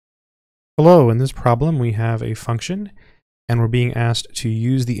Hello, in this problem we have a function and we're being asked to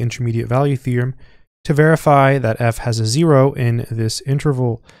use the intermediate value theorem to verify that f has a 0 in this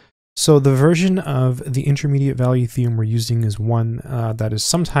interval. So the version of the intermediate value theorem we're using is one that is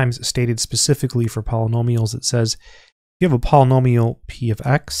sometimes stated specifically for polynomials. It says you have a polynomial p of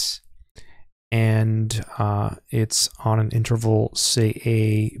x and it's on an interval, say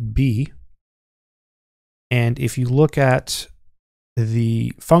a, b, and if you look at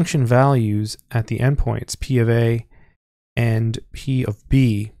the function values at the endpoints, p of a and p of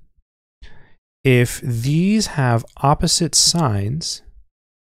b, if these have opposite signs,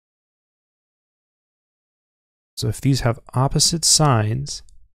 so if these have opposite signs,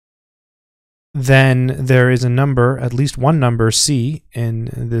 then there is a number, at least one number, c, in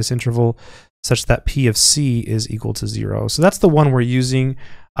this interval such that p of c is equal to 0. So that's the one we're using.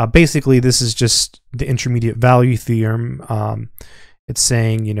 Basically, this is just the intermediate value theorem. It's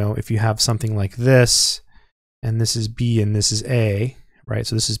saying, you know, if you have something like this, and this is b and this is a, right?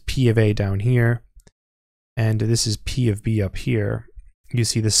 So this is p of a down here, and this is p of b up here. You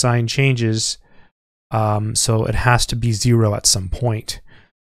see the sign changes, so it has to be 0 at some point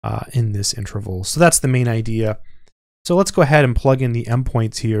in this interval. So that's the main idea. So let's go ahead and plug in the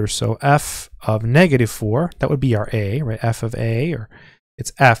endpoints here. So f of -4, that would be our a, right? F of a, or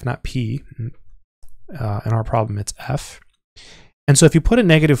it's f, not p. In our problem, it's f. And so if you put a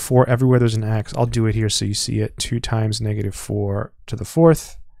 -4 everywhere there's an x, I'll do it here so you see it. 2 times -4 to the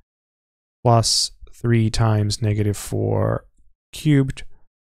 4th plus 3 times -4 cubed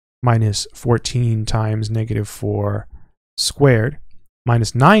minus 14 times -4 squared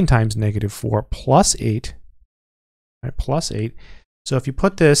minus 9 times -4 plus 8, right, plus 8. So if you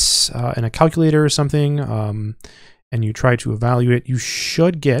put this in a calculator or something and you try to evaluate, you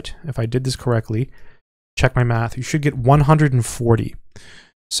should get, if I did this correctly, check my math, you should get 140.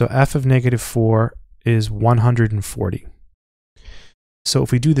 So f of -4 is 140. So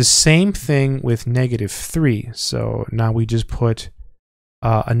if we do the same thing with -3, so now we just put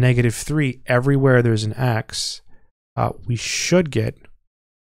a -3 everywhere there's an x, we should get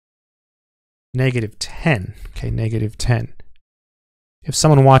 -10. Okay, -10. If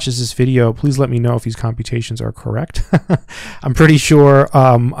someone watches this video, please let me know if these computations are correct. I'm pretty sure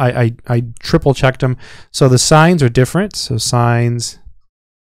I triple checked them. So the signs are different. So signs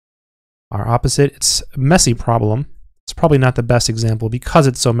are opposite. It's a messy problem. It's probably not the best example because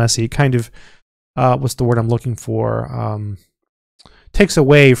it's so messy. It kind of, what's the word I'm looking for? Takes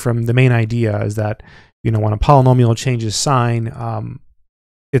away from the main idea is that, you know, when a polynomial changes sign,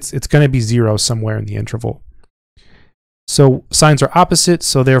 it's going to be 0 somewhere in the interval. So signs are opposite,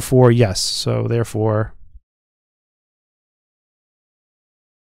 so therefore, yes. So therefore,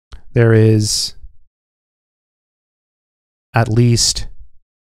 there is at least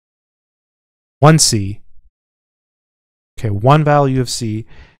one c, okay, one value of c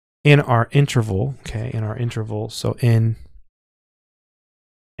in our interval, okay, in our interval. So and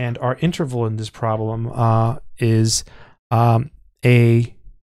our interval in this problem is a,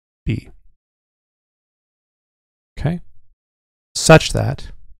 b, okay, such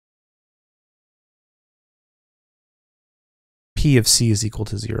that p of c is equal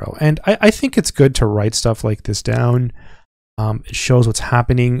to 0. And I think it's good to write stuff like this down. It shows what's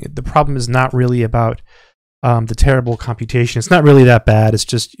happening. The problem is not really about the terrible computation. It's not really that bad. It's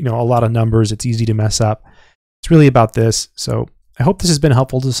just, you know, a lot of numbers. It's easy to mess up. It's really about this. So I hope this has been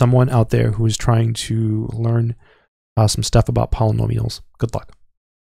helpful to someone out there who is trying to learn some stuff about polynomials. Good luck.